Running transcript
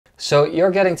So you're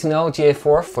getting to know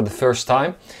GA4 for the first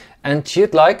time and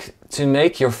you'd like to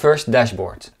make your first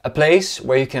dashboard. A place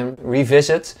where you can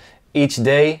revisit each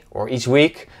day or each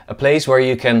week, a place where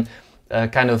you can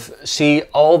kind of see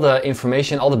all the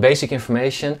information, all the basic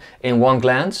information in one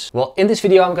glance. Well, in this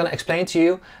video I'm going to explain to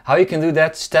you how you can do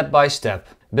that step by step.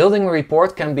 Building a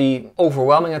report can be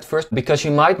overwhelming at first because you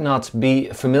might not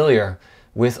be familiar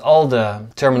with all the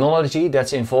terminology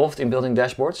that's involved in building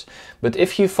dashboards. But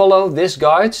if you follow this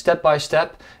guide step by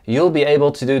step, you'll be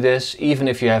able to do this even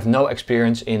if you have no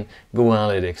experience in Google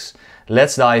Analytics.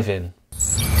 Let's dive in.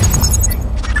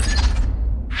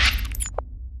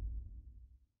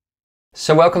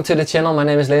 So welcome to the channel, my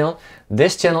name is Leon.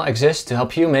 This channel exists to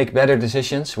help you make better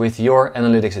decisions with your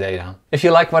analytics data. If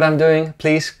you like what I'm doing,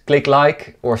 please click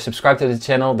like or subscribe to the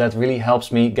channel. That really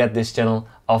helps me get this channel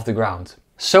off the ground.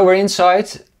 So we're inside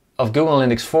of Google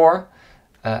Analytics 4.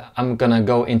 I'm gonna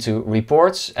go into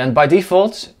reports, and by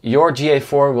default your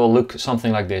GA4 will look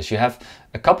something like this. You have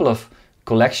a couple of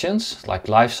collections like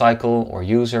lifecycle or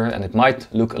user, and it might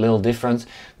look a little different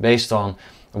based on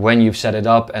when you've set it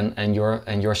up and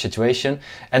your situation.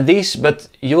 But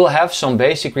you will have some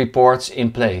basic reports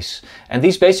in place. And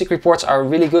these basic reports are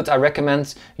really good. I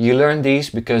recommend you learn these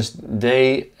because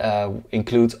they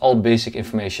include all basic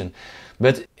information.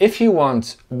 But if you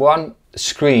want one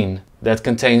screen that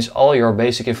contains all your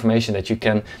basic information that you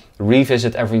can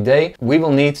revisit every day, we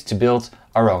will need to build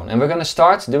our own. And we're going to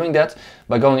start doing that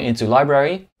by going into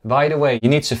library. By the way, you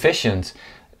need sufficient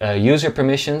user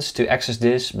permissions to access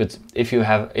this, but if you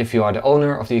are the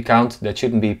owner of the account, that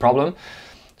shouldn't be a problem.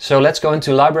 So let's go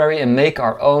into library and make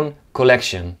our own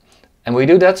collection. And we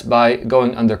do that by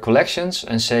going under collections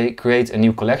and say create a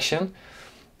new collection.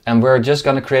 And we're just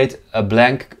going to create a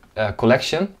blank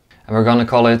collection, and we're going to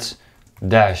call it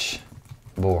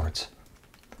dashboard,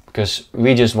 because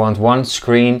we just want one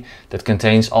screen that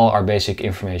contains all our basic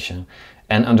information.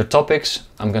 And under topics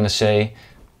I'm going to say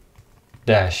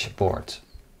dashboard,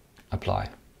 apply.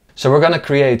 So we're going to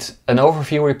create an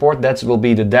overview report that will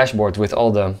be the dashboard with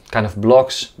all the kind of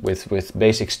blocks with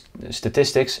basic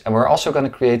statistics, and we're also going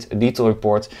to create a detail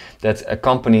report that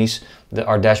accompanies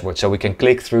our dashboard, so we can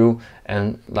click through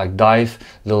and like dive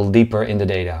a little deeper in the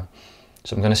data.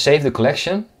 So I'm going to save the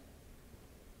collection.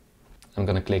 I'm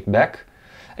going to click back,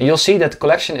 and you'll see that the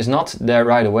collection is not there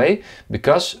right away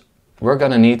because we're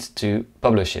going to need to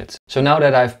publish it. So now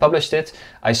that I've published it,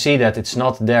 I see that it's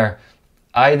not there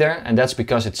either, and that's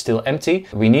because it's still empty.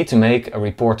 We need to make a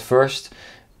report first,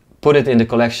 put it in the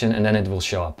collection, and then it will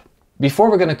show up. Before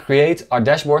we're going to create our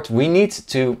dashboard, we need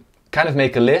to kind of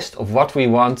make a list of what we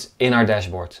want in our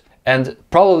dashboard. And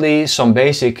probably some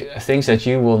basic things that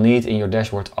you will need in your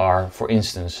dashboard are, for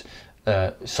instance,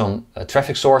 some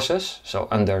traffic sources. So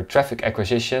under traffic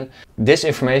acquisition, this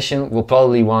information we'll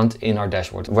probably want in our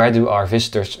dashboard. Where do our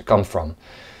visitors come from?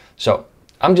 So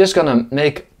I'm just going to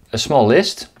make a small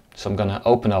list. So I'm going to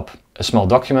open up a small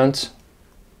document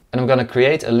and I'm going to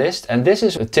create a list. And this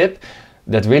is a tip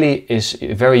that really is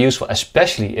very useful,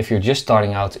 especially if you're just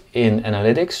starting out in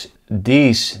analytics.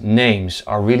 These names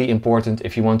are really important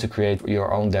if you want to create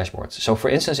your own dashboards. So for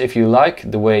instance, if you like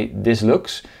the way this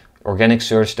looks, organic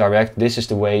search direct, this is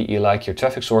the way you like your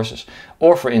traffic sources.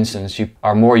 Or for instance, you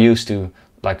are more used to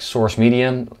like source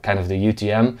medium, kind of the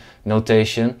UTM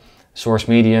notation, source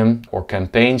medium or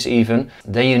campaigns even,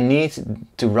 then you need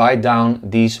to write down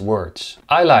these words.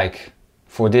 I like,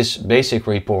 for this basic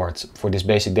report, for this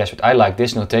basic dashboard, I like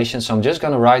this notation, so I'm just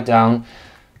going to write down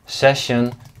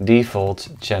session default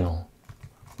channel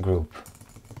group.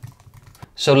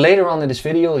 So later on in this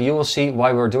video you will see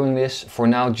why we're doing this. For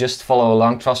now, just follow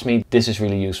along, trust me, this is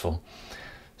really useful.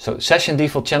 So session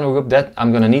default channel group, that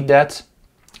I'm going to need that.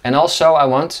 And also I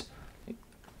want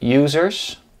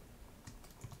users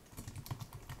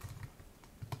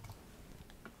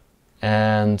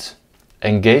and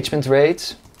engagement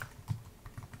rate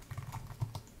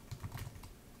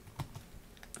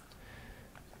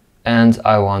and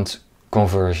I want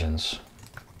conversions.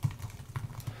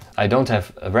 I don't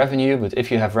have a revenue, but if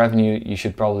you have revenue, you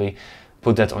should probably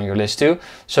put that on your list too.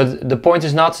 So the point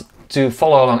is not to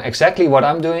follow along exactly what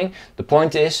I'm doing. The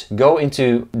point is go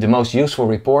into the most useful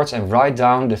reports and write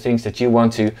down the things that you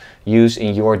want to use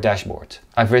in your dashboard.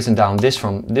 I've written down this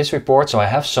from this report, so I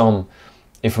have some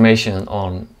information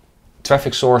on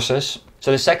traffic sources. So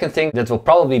the second thing that will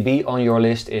probably be on your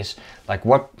list is like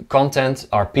what content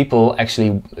are people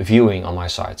actually viewing on my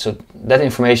site. So that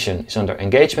information is under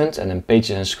engagement and then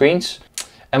pages and screens.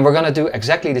 And we're going to do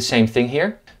exactly the same thing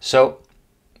here. So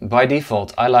by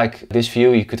default, I like this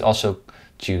view. You could also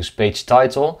choose page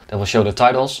title that will show the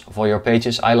titles of all your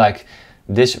pages. I like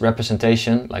this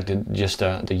representation, like just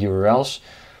the URLs.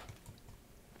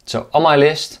 So on my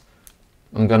list,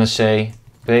 I'm gonna say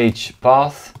page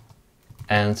path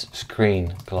and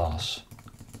screen class,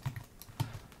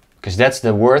 because that's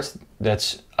the word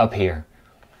that's up here.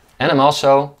 And I'm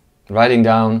also writing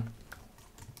down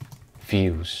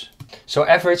views. So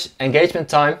average engagement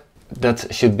time,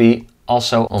 that should be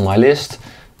also on my list.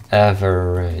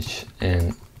 Average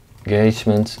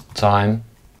engagement time.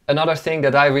 Another thing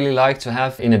that I really like to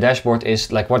have in a dashboard is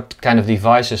like what kind of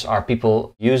devices are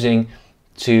people using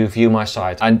to view my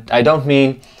site. I don't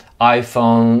mean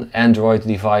iPhone, Android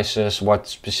devices, what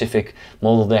specific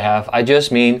model they have. I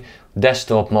just mean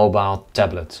desktop, mobile,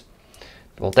 tablet.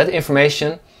 Well, that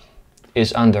information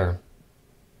is under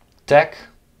tech,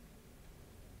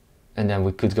 and then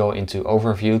we could go into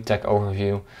overview, tech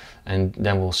overview, and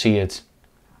then we'll see it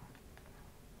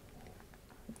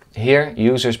here,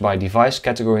 users by device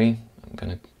category. I'm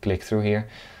gonna click through here.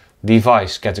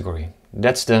 Device category.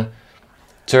 That's the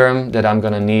term that I'm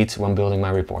gonna need when building my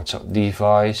report. So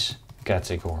device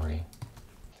category.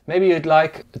 Maybe you'd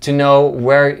like to know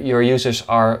where your users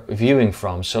are viewing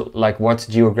from. So like what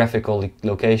geographical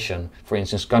location, for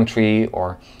instance, country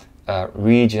or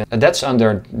region. That's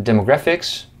under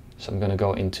demographics. So I'm gonna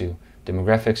go into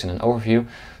demographics and an overview.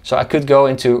 So I could go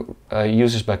into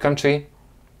users by country,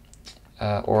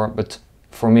 but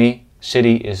for me,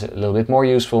 city is a little bit more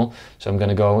useful. So I'm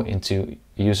gonna go into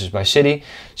users by city.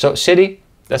 So city,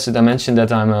 that's the dimension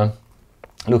that I'm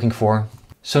looking for.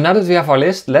 So now that we have our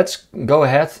list, let's go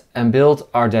ahead and build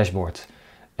our dashboard.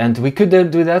 And we could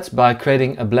do that by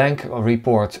creating a blank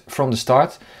report from the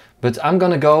start, but I'm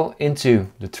gonna go into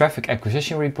the traffic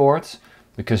acquisition report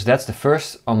because that's the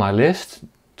first on my list,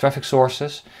 traffic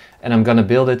sources, and I'm gonna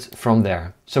build it from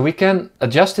there. So we can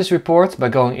adjust this report by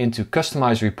going into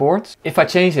customize report. If I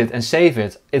change it and save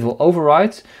it, it will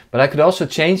overwrite, but I could also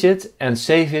change it and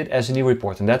save it as a new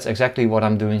report, and that's exactly what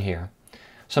I'm doing here.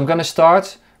 So I'm gonna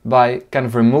start by kind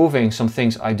of removing some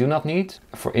things I do not need.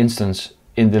 For instance,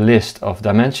 in the list of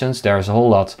dimensions, there's a whole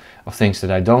lot of things that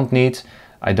I don't need.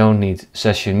 I don't need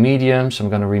session medium, so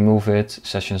I'm gonna remove it.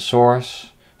 Session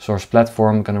source, source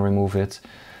platform, I'm gonna remove it.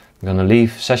 I'm gonna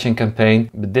leave session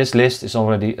campaign, but this list is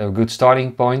already a good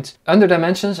starting point. Under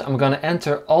dimensions, I'm gonna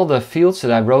enter all the fields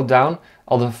that I wrote down,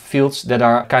 all the fields that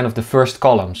are kind of the first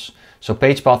columns. So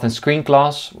page path and screen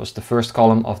class was the first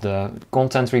column of the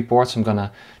content report, so I'm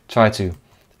gonna try to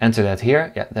enter that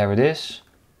here. Yeah, there it is.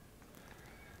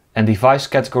 And device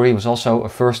category was also a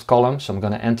first column, so I'm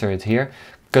gonna enter it here.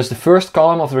 Because the first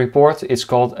column of the report is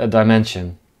called a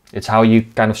dimension. It's how you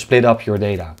kind of split up your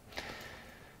data.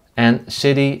 And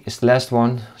city is the last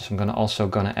one, so I'm also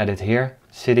gonna add it here,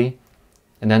 city.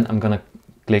 And then I'm gonna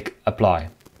click apply.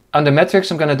 Under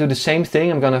metrics, I'm gonna do the same thing.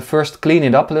 I'm gonna first clean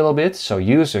it up a little bit. So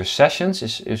user sessions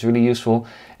is really useful.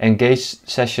 Engage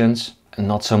sessions, and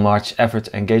not so much. Average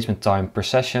engagement time per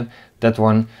session. That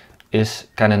one is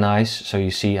kind of nice. So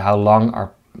you see how long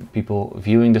are people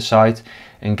viewing the site.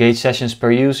 Engage sessions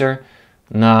per user.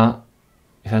 No.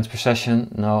 Events per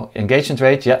session. No. Engagement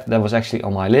rate. Yeah, that was actually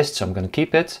on my list, so I'm going to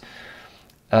keep it.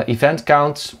 Event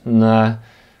count. Nah.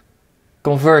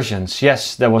 Conversions.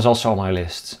 Yes, that was also on my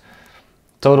list.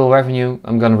 Total revenue.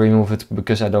 I'm going to remove it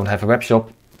because I don't have a web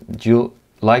shop. You'll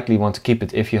likely want to keep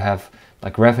it if you have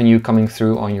like revenue coming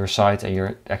through on your site and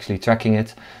you're actually tracking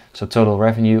it. So total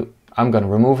revenue, I'm going to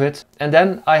remove it. And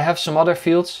then I have some other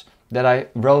fields that I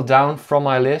wrote down from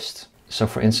my list. So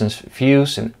for instance,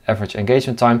 views and average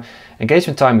engagement time.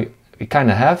 Engagement time we kind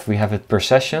of have. We have it per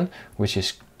session, which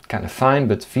is kind of fine,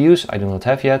 but views I do not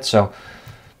have yet. So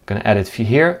I'm going to add it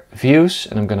here, views,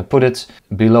 and I'm going to put it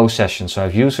below sessions. So I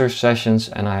have user sessions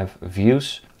and I have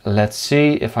views. Let's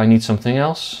see if I need something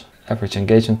else. Average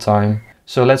engagement time.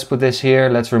 So let's put this here.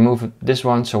 Let's remove this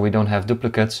one so we don't have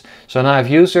duplicates. So now I have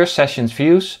users, sessions,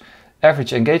 views,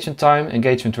 average engagement time,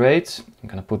 engagement rate. I'm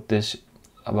going to put this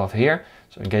above here.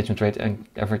 So engagement rate and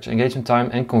average engagement time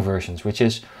and conversions, which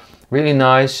is really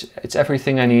nice. It's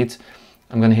everything I need.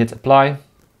 I'm going to hit apply.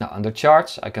 Now under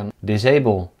charts, I can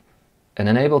disable and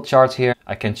enable chart here.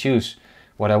 I can choose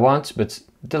what I want, but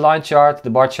the line chart, the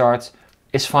bar chart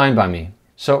is fine by me.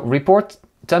 So report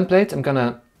template, I'm going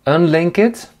to unlink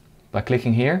it by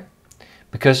clicking here,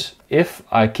 because if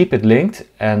I keep it linked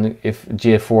and if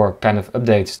GA4 kind of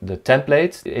updates the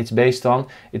template it's based on,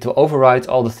 it will override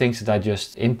all the things that I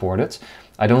just imported.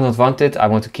 I do not want it. I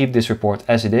want to keep this report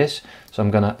as it is. So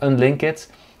I'm gonna unlink it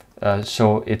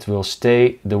so it will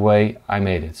stay the way I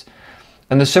made it.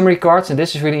 And the summary cards, and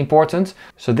this is really important.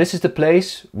 So this is the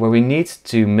place where we need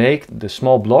to make the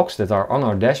small blocks that are on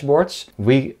our dashboards.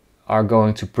 We are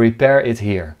going to prepare it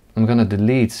here. I'm gonna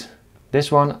delete this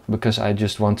one because I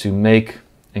just want to make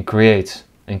and create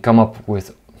and come up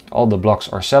with all the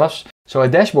blocks ourselves. So a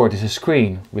dashboard is a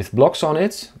screen with blocks on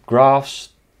it, graphs,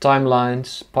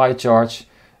 timelines, pie charts,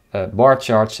 bar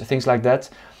charts, things like that.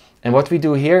 And what we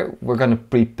do here, we're going to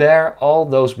prepare all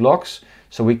those blocks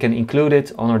so we can include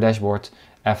it on our dashboard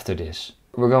after this.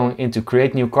 We're going into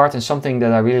create new card, and something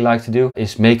that I really like to do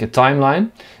is make a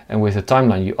timeline. And with a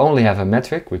timeline you only have a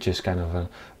metric, which is kind of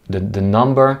the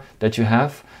number that you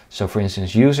have. So for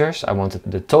instance, users, I wanted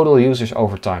the total users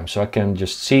over time. So I can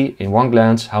just see in one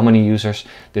glance how many users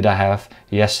did I have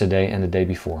yesterday and the day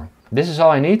before. This is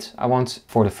all I need. I want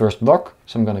for the first block.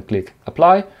 So I'm going to click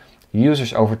apply,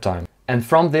 users over time. And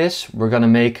from this, we're going to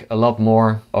make a lot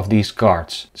more of these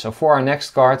cards. So for our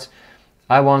next card,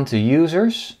 I want the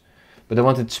users, but I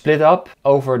want it split up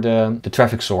over the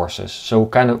traffic sources. So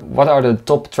kind of what are the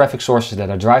top traffic sources that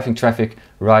are driving traffic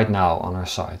right now on our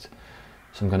site.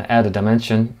 So I'm going to add a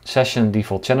dimension, session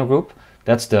default channel group.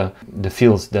 That's the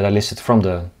field that I listed from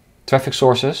the traffic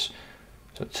sources.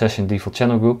 So session default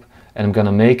channel group. And I'm going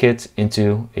to make it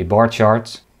into a bar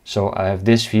chart. So I have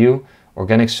this view,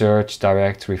 organic search,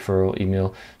 direct, referral,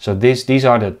 email. So these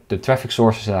are the traffic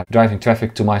sources that are driving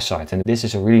traffic to my site. And this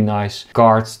is a really nice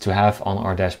card to have on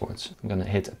our dashboards. I'm going to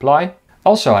hit apply.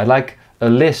 Also, I like a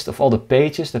list of all the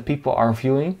pages that people are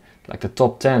viewing, like the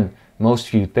top 10 most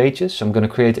viewed pages. So I'm going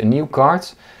to create a new card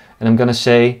and I'm going to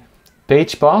say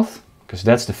page path, because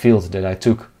that's the field that I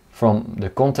took from the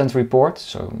content report.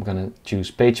 So I'm going to choose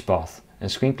page path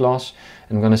and screen class,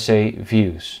 and I'm going to say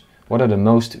views. What are the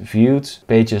most viewed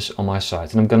pages on my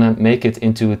site? And I'm going to make it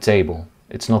into a table.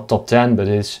 It's not top 10, but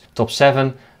it's top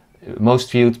 7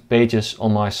 most viewed pages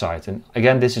on my site. And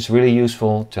again, this is really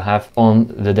useful to have on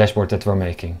the dashboard that we're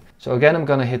making. So again, I'm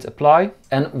going to hit apply,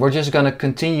 and we're just going to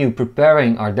continue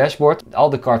preparing our dashboard. All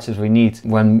the cards that we need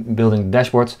when building the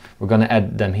dashboard, we're going to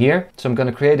add them here. So I'm going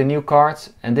to create a new card,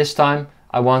 and this time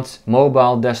I want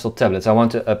mobile, desktop, tablets. I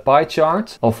want a pie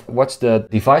chart of what's the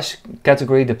device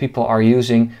category that people are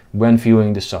using when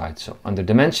viewing the site. So under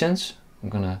dimensions, I'm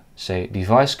going to say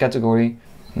device category.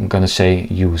 I'm going to say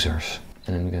users,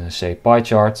 and I'm going to say pie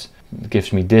chart. It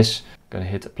gives me this. I'm going to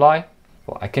hit apply.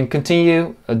 Well, I can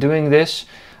continue doing this.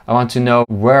 I want to know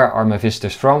where are my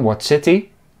visitors from, what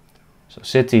city. So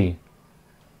city,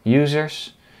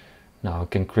 users. Now I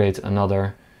can create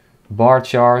another bar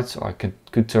chart, or I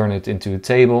could turn it into a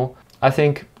table. I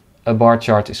think a bar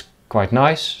chart is quite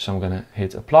nice, so I'm going to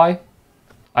hit apply.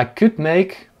 I could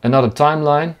make another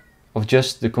timeline of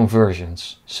just the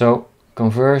conversions. So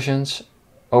conversions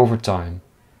over time.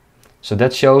 So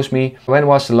that shows me when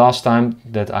was the last time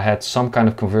that I had some kind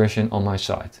of conversion on my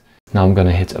site. Now I'm going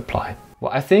to hit apply.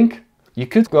 Well, I think you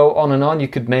could go on and on, you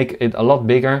could make it a lot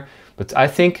bigger, but I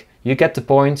think you get the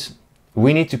point.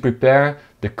 We need to prepare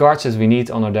the cards that we need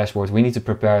on our dashboard. We need to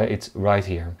prepare it right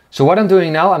here. So what I'm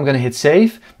doing now, I'm going to hit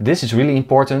save. This is really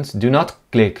important. Do not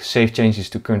click save changes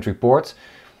to current report,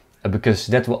 because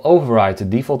that will override the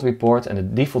default report, and the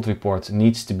default report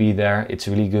needs to be there. It's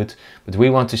really good, but we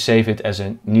want to save it as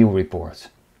a new report.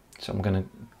 So I'm going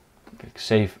to click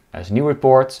save as new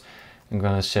report. I'm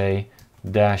going to say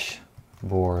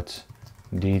dashboard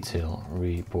detail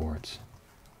report.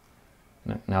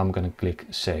 Now I'm going to click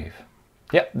save.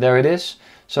 Yeah, there it is.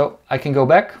 So I can go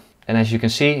back, and as you can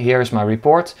see, here is my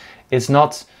report. It's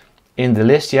not in the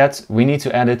list yet. We need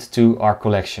to add it to our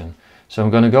collection. So I'm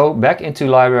going to go back into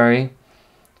library.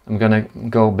 I'm going to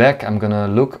go back. I'm going to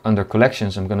look under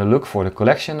collections. I'm going to look for the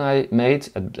collection I made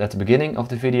at the beginning of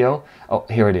the video. Oh,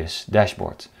 here it is,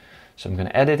 dashboard. So I'm going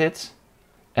to edit it.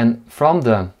 And from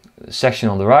the section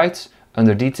on the right,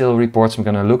 under detail reports, I'm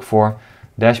going to look for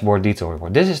dashboard detail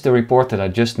report. This is the report that I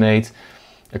just made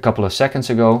a couple of seconds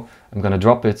ago. I'm going to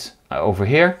drop it over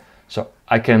here. So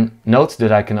I can note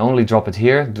that I can only drop it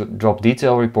here, drop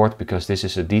detail report, because this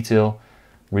is a detail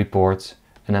report,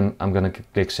 and I'm going to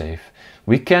click save.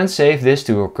 We can save this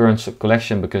to our current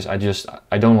collection because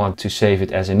I don't want to save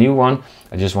it as a new one.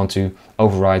 I just want to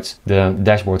overwrite the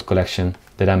dashboard collection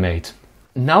that I made.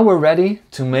 Now we're ready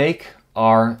to make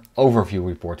our overview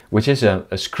report, which is a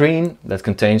screen that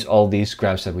contains all these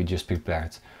graphs that we just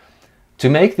prepared. To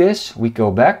make this, we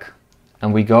go back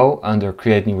and we go under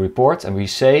create new report, and we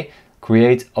say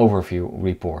create overview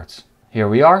report. Here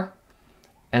we are,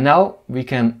 and now we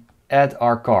can add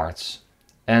our cards.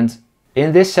 And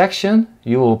in this section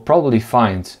you will probably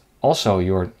find also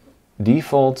your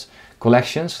default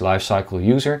collections, lifecycle,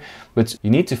 user, but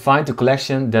you need to find the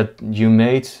collection that you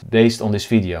made based on this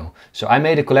video. So I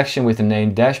made a collection with the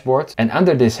name dashboard, and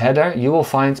under this header you will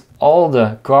find all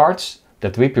the cards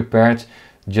that we prepared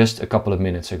just a couple of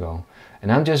minutes ago.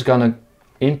 And I'm just gonna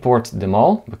import them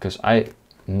all because I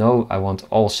know I want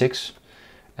all 6,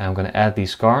 and I'm gonna add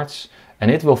these cards,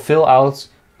 and it will fill out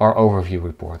our overview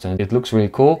report. And it looks really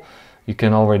cool. You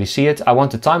can already see it. I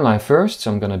want the timeline first,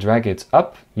 so I'm going to drag it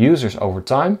up, users over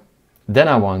time. Then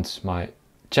I want my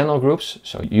channel groups,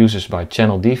 so users by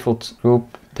channel default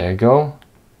group, there you go.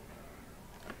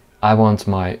 I want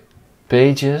my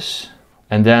pages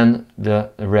and then the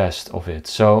rest of it.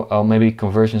 So maybe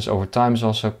conversions over time is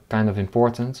also kind of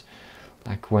important.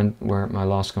 Like when were my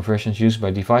last conversions, used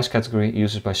by device category,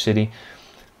 users by city.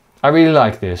 I really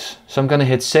like this. So I'm going to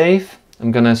hit save.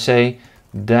 I'm going to say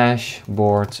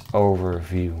dashboard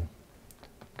overview.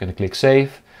 I'm going to click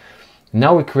save.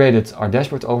 Now we created our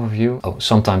dashboard overview. Oh,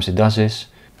 sometimes it does this.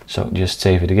 So just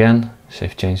save it again.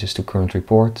 Save changes to current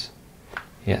report.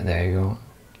 Yeah, there you go.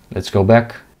 Let's go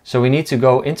back. So we need to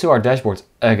go into our dashboard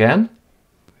again,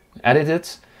 edit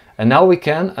it. And now we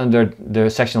can, under the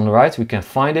section on the right, we can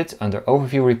find it under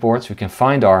overview reports. We can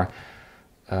find our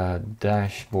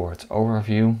dashboard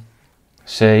overview,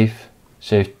 save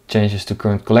changes to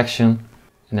current collection,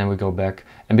 and then we go back.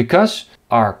 And because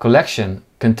our collection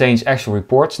contains actual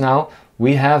reports now,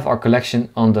 we have our collection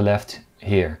on the left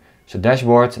here. So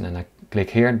dashboard, and then I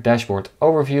click here, dashboard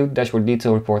overview, dashboard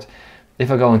detail report.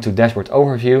 If I go into dashboard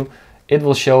overview, it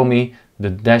will show me the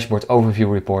dashboard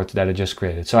overview report that I just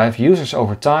created. So I have users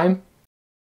over time.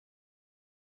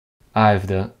 I have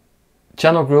the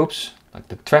channel groups, like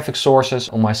the traffic sources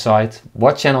on my site.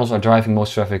 What channels are driving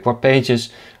most traffic? What pages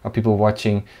are people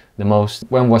watching the most?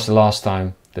 When was the last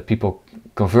time that people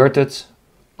converted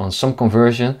on some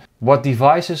conversion? What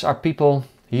devices are people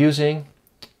using?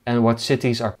 And what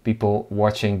cities are people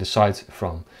watching the site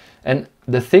from? And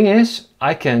the thing is,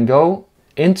 I can go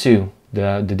into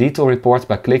the detail report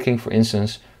by clicking, for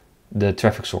instance, the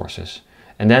traffic sources.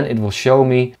 And then it will show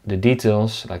me the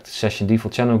details, like the session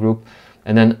default channel group,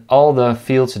 and then all the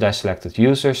fields that I selected: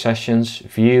 user, sessions,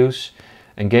 views,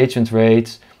 engagement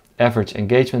rate, average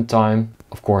engagement time.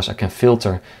 Of course, I can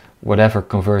filter whatever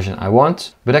conversion I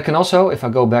want. But I can also, if I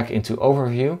go back into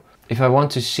overview, if I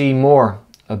want to see more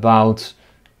about,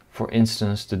 for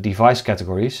instance, the device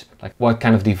categories, like what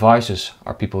kind of devices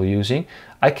are people using,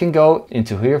 I can go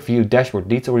into here, view dashboard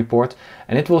detail report,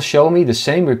 and it will show me the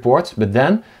same report, but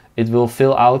then it will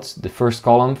fill out the first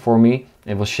column for me.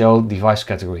 It will show device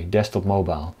category, desktop,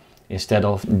 mobile, instead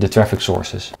of the traffic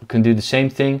sources. We can do the same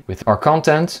thing with our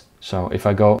content. So if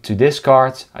I go to this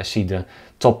card, I see the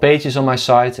top pages on my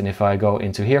site, and if I go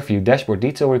into here, view dashboard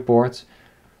detail report,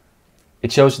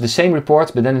 it shows the same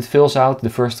report, but then it fills out the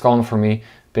first column for me,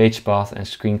 page path and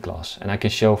screen class. And I can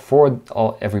show for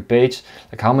every page,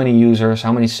 like how many users,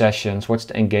 how many sessions, what's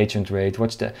the engagement rate,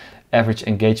 what's the average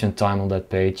engagement time on that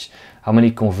page, how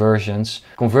many conversions.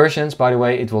 Conversions, by the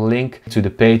way, it will link to the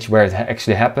page where it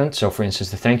actually happened. So for instance,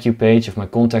 the thank you page of my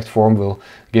contact form will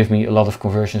give me a lot of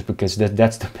conversions because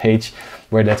that's the page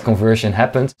where that conversion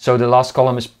happened. So the last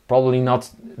column is probably not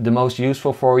the most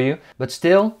useful for you, but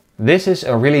still, this is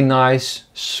a really nice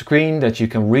screen that you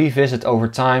can revisit over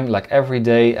time, like every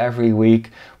day, every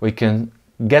week. We can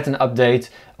get an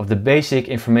update of the basic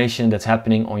information that's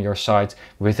happening on your site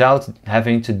without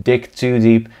having to dig too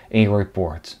deep in your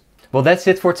report. Well, that's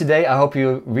it for today. I hope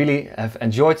you really have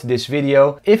enjoyed this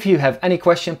video. If you have any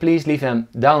question, please leave them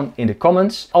down in the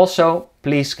comments. Also,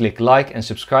 please click like and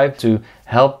subscribe to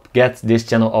help get this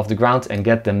channel off the ground and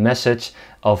get the message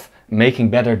of making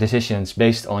better decisions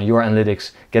based on your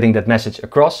analytics, getting that message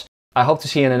across. I hope to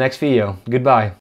see you in the next video. Goodbye.